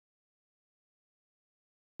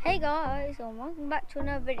Hey guys, and welcome back to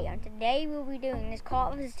another video. And today we'll be doing this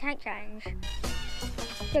car versus tank challenge.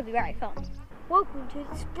 It's gonna be very fun. Welcome to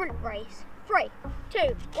the sprint race. 3,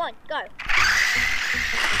 2, 1, go!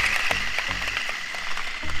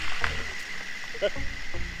 Good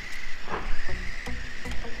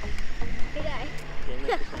day.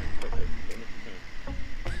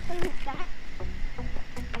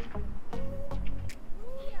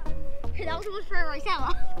 That was the worst sprint race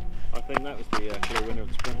ever. I think that was the clear winner of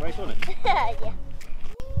the sprint race, wasn't it? Yeah.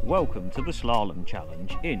 Welcome to the slalom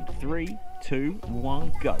challenge in 3, 2,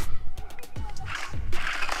 1, go.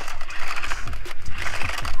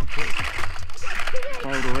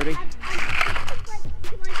 Cold already?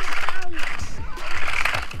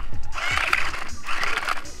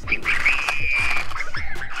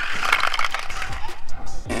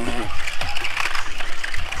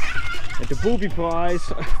 The booby prize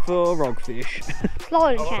for rogfish.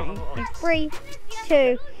 Slalom challenge in 3,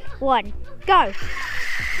 2, 1, go!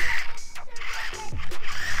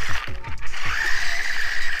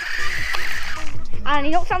 And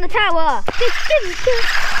he knocks down the tower! And he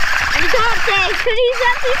dances because he's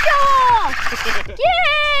actually sure!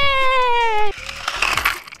 Yay!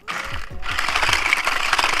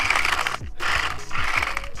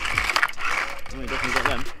 Oh, you definitely got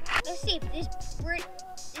them. Let's see if this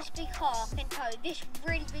big car can tow this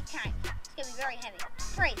really big tank. It's going to be very heavy.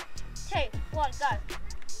 3, 2, 1, go!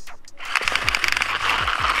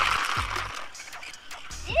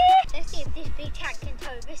 Yeah. Let's see if this big tank can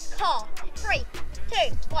tow this car. 3,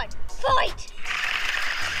 2, 1, fight!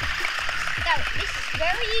 Now, this is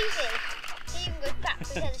very easy. It even goes back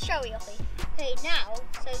because there's a showy offie. Okay, now,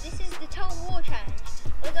 so this is the total war challenge.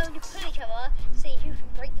 We're going to pull each other, see who can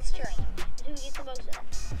break the string and who gets the most of it.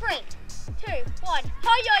 3, 2, 1,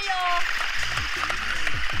 hi-ya-ya!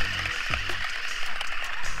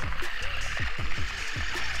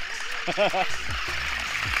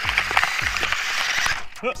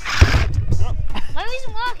 Mine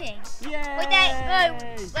isn't working. Yay! Wait, we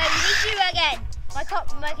need to do it again. My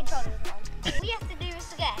controller was wrong. We have to do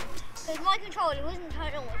this again because my controller wasn't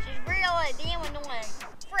turned on, which is really damn annoying.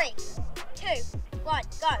 3, 2, 1,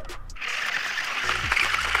 go.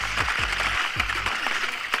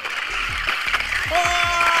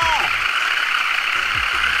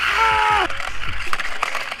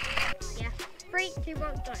 Yeah, 3, 2, 1, go.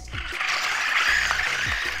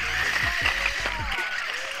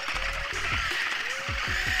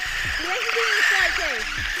 We're going to do the slide too.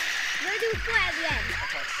 We're going to do a slide at the end.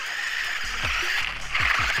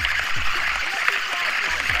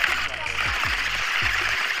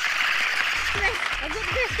 Chris, I've got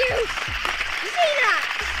the best too. You see that?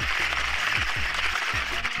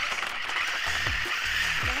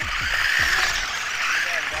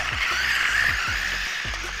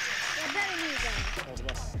 Yeah, better than you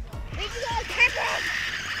guys. We can go attack it.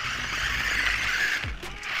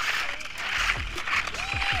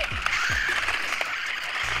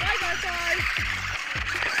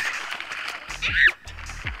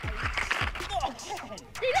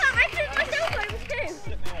 See that? I took myself over too.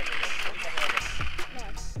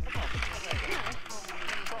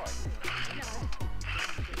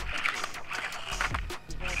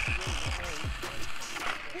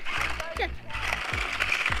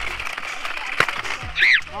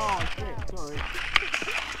 Oh shit, sorry.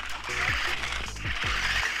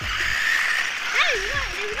 Hey, we're not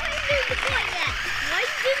even doing the flight yet. Why are you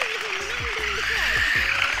doing this when we're not even doing the flight?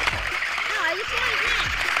 No, the flight is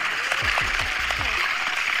next.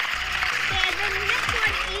 Yeah, then the next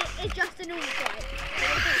one is just a normal flight.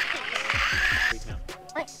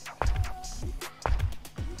 Wait.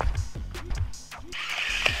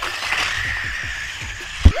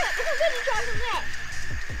 Look, I'm going to drive from there.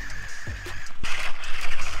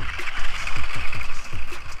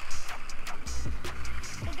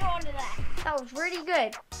 That was really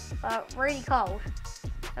good, but really cold.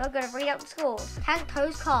 And we're going to read out the scores. Tank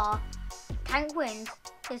tows car. Tank wins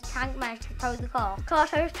because tank managed to tow the car. Car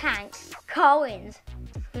tows tank. Car wins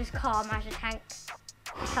because car managed to tank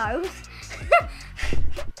tows.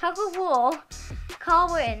 Tug of war.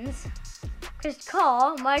 Car wins because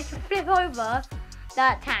car managed to flip over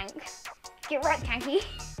that tank. Get right, tanky,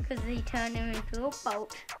 because he turned him into a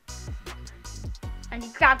boat. And he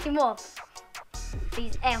grabbed him off.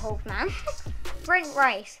 These AirHogs, man. Sprint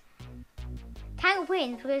race. Tank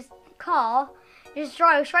wins because car just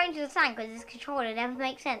drove straight into the tank because his controller never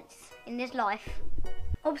makes sense in this life.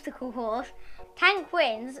 Obstacle course. Tank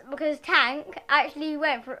wins because tank actually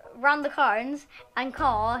went around the cones and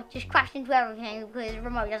car just crashed into everything because the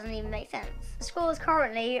remote doesn't even make sense. The scores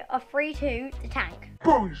currently are 3-2 to tank.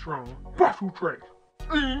 Bonus round, battle track.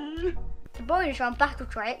 The bonus bonus round battle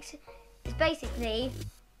tricks is basically,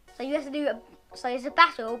 so you have to do, so it's a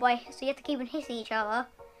battle so you have to keep on hitting each other,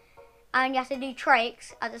 and you have to do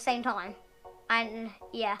tricks at the same time. And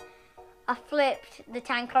yeah, I flipped the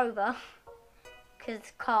tank over because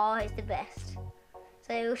the car is the best.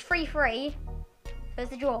 So it was 3-3. So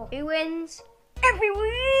it's the draw. Who wins?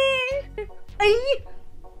 Everyone!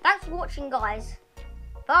 Thanks for watching, guys.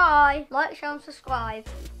 Bye. Like, share, and subscribe.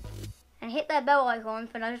 And hit that bell icon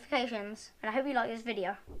for notifications. And I hope you like this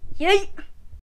video. Yay!